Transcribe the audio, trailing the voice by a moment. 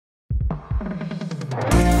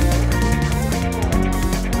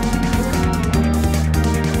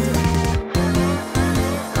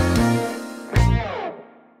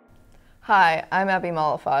Hi, I'm Abby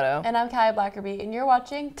Malafato. And I'm Kaya Blackerby, and you're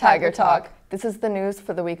watching Tiger Talk. This is the news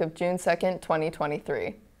for the week of June 2nd,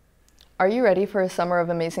 2023. Are you ready for a summer of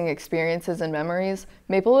amazing experiences and memories?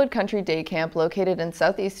 Maplewood Country Day Camp, located in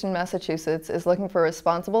southeastern Massachusetts, is looking for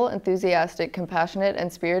responsible, enthusiastic, compassionate,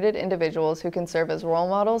 and spirited individuals who can serve as role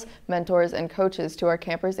models, mentors, and coaches to our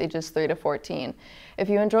campers ages 3 to 14. If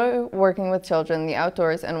you enjoy working with children, the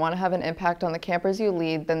outdoors, and want to have an impact on the campers you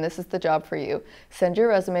lead, then this is the job for you. Send your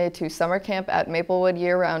resume to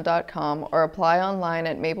summercamp@maplewoodyearround.com or apply online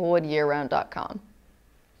at maplewoodyearround.com.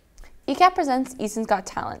 ECAP presents Easton's Got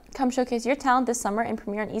Talent. Come showcase your talent this summer and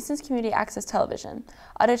premiere on Easton's Community Access Television.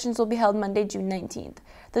 Auditions will be held Monday, June 19th.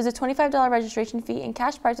 There's a $25 registration fee and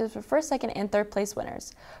cash prizes for first, second, and third place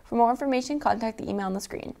winners. For more information, contact the email on the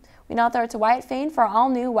screen. We now throw it to Wyatt Fain for our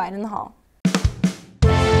all-new Wyatt in the Hall.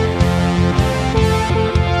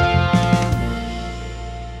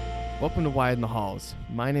 Welcome to Wyatt in the Halls.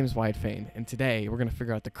 My name is Wyatt Fain, and today we're going to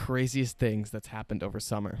figure out the craziest things that's happened over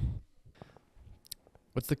summer.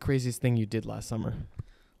 What's the craziest thing you did last summer?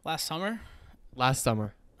 Last summer? Last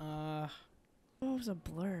summer. It was a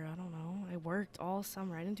blur. I don't know. I worked all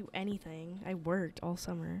summer. I didn't do anything. I worked all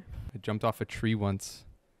summer. I jumped off a tree once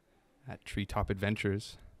at Treetop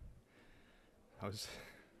Adventures. It's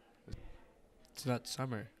not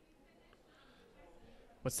summer.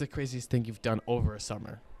 What's the craziest thing you've done over a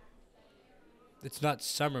summer? It's not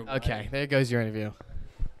summer. Okay, there goes your interview.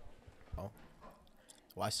 Oh.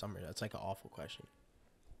 Why summer? That's like an awful question.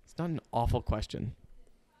 It's not an awful question.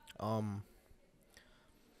 I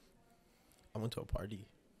went to a party.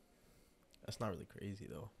 That's not really crazy,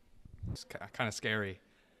 though. It's kind of scary.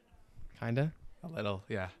 Kinda? A little,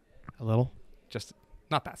 yeah. A little? Just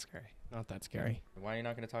not that scary. Not that scary. Why are you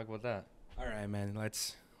not going to talk about that? All right, man.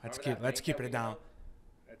 Let's keep it down.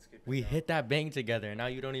 We hit that bang together. Now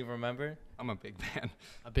you don't even remember? I'm a big man.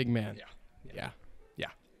 A big man. Yeah.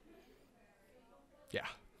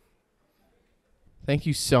 Thank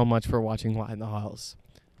you so much for watching Wyatt in the Halls.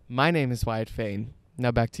 My name is Wyatt Fain.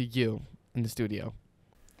 Now back to you in the studio.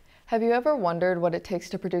 Have you ever wondered what it takes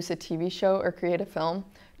to produce a TV show or create a film?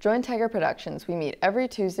 Join Tiger Productions. We meet every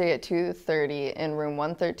Tuesday at 2:30 in room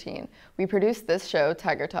 113. We produce this show,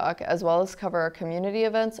 Tiger Talk, as well as cover our community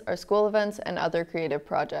events, our school events, and other creative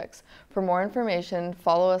projects. For more information,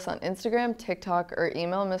 follow us on Instagram, TikTok, or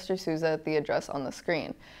email Mr. Souza at the address on the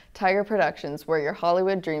screen. Tiger Productions, where your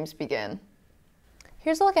Hollywood dreams begin.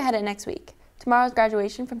 Here's a look ahead at next week. Tomorrow's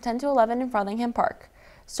graduation from 10 to 11 in Frothingham Park.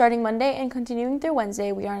 Starting Monday and continuing through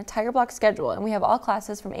Wednesday, we are on a Tiger Block schedule, and we have all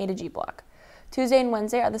classes from A to G Block. Tuesday and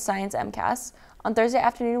Wednesday are the Science MCAS. On Thursday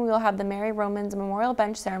afternoon, we will have the Mary Romans Memorial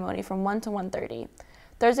Bench Ceremony from 1 to 1:30.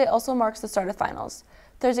 Thursday also marks the start of finals.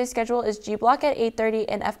 Thursday's schedule is G Block at 8:30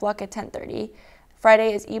 and F Block at 10:30.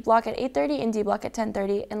 Friday is E Block at 8:30 and D Block at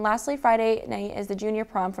 10:30. And lastly, Friday night is the Junior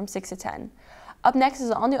Prom from 6 to 10. Up next is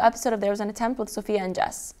an all-new episode of There Was an Attempt with Sophia and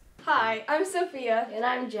Jess. Hi, I'm Sophia. And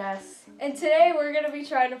I'm Jess. And today we're going to be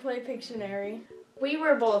trying to play Pictionary. We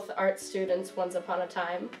were both art students once upon a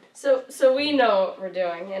time, so we know what we're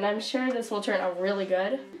doing, and I'm sure this will turn out really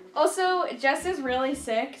good. Also, Jess is really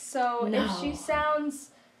sick, so if she sounds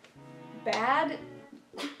bad,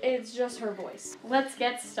 it's just her voice. Let's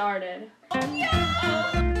get started.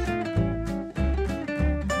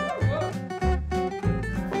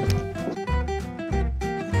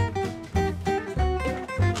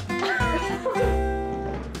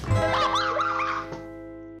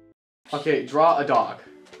 Okay, draw a dog.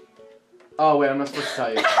 Oh, wait, I'm not supposed to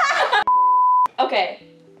tell you. Okay,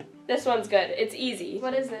 this one's good. It's easy.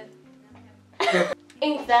 What is it?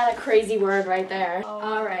 Ain't that a crazy word right there? Oh.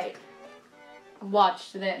 All right,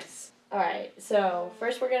 watch this. All right, so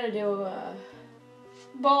first we're gonna do a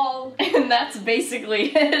Ball. and that's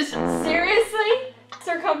basically it. Seriously?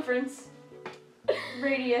 Circumference.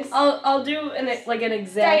 Radius. I'll do an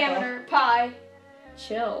example. Diameter. Pi.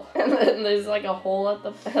 Chill. And then there's like a hole at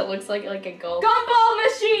the. It looks like a gulp. Gumball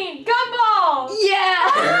machine! Gumball! Yeah!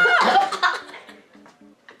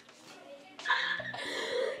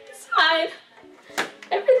 It's fine.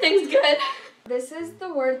 Everything's good. This is the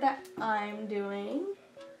word that I'm doing.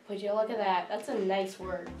 Would you look at that? That's a nice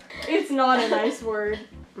word. It's not a nice word.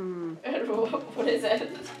 What is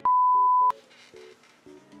it?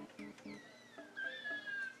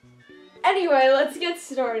 Anyway, let's get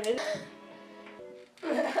started.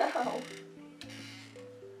 Ow.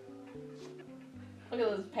 Look at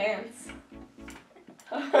those pants.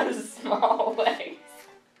 Those small legs.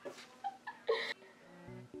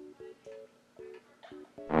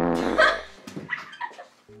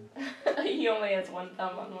 He only has one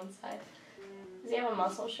thumb on one side. Does he have a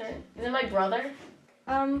muscle shirt? Is it my brother?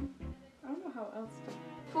 I don't know how else to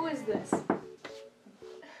Who is this?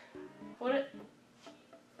 Would it?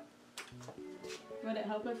 Would it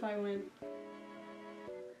help if I went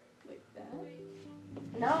like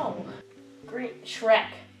that? No. Green Shrek.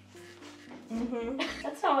 Mm-hmm.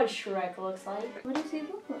 That's not what Shrek looks like. What does he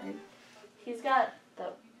look like? He's got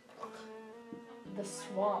the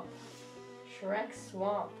swamp. Shrek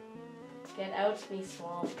swamp. Get out me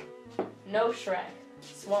swamp. No Shrek.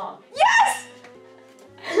 Swamp. Yes!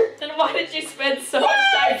 Then why did you spend so much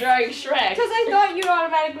time drawing Shrek? Because I thought you'd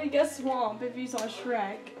automatically guess swamp if you saw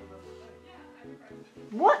Shrek.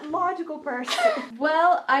 What logical person?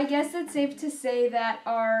 Well, I guess it's safe to say that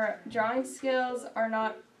our drawing skills are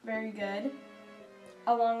not very good,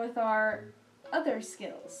 along with our other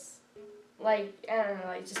skills. Like, I don't know,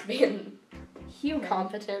 like just being Human.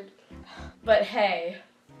 competent. But hey.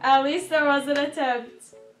 At least there was an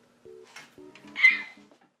attempt.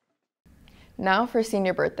 Now for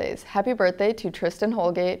senior birthdays. Happy birthday to Tristan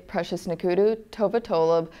Holgate, Precious Nakudu, Tova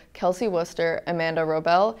Tolub, Kelsey Worcester, Amanda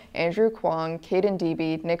Robel, Andrew Kwong, Caden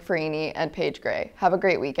Debe, Nick Farini, and Paige Gray. Have a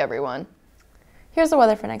great week, everyone. Here's the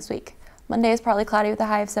weather for next week. Monday is partly cloudy with a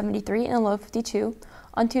high of 73 and a low of 52.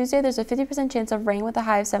 On Tuesday, there's a 50% chance of rain with a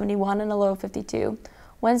high of 71 and a low of 52.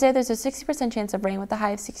 Wednesday, there's a 60% chance of rain with a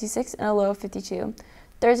high of 66 and a low of 52.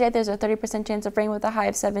 Thursday, there's a 30% chance of rain with a high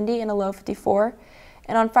of 70 and a low of 54.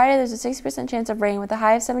 And on Friday, there's a 60% chance of rain with a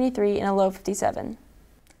high of 73 and a low of 57.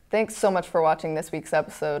 Thanks so much for watching this week's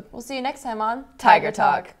episode. We'll see you next time on Tiger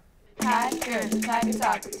Talk. Tiger, Tiger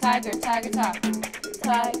Talk, Tiger, Tiger Talk,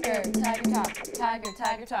 Tiger, Tiger Talk, Tiger,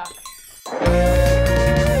 Tiger Talk.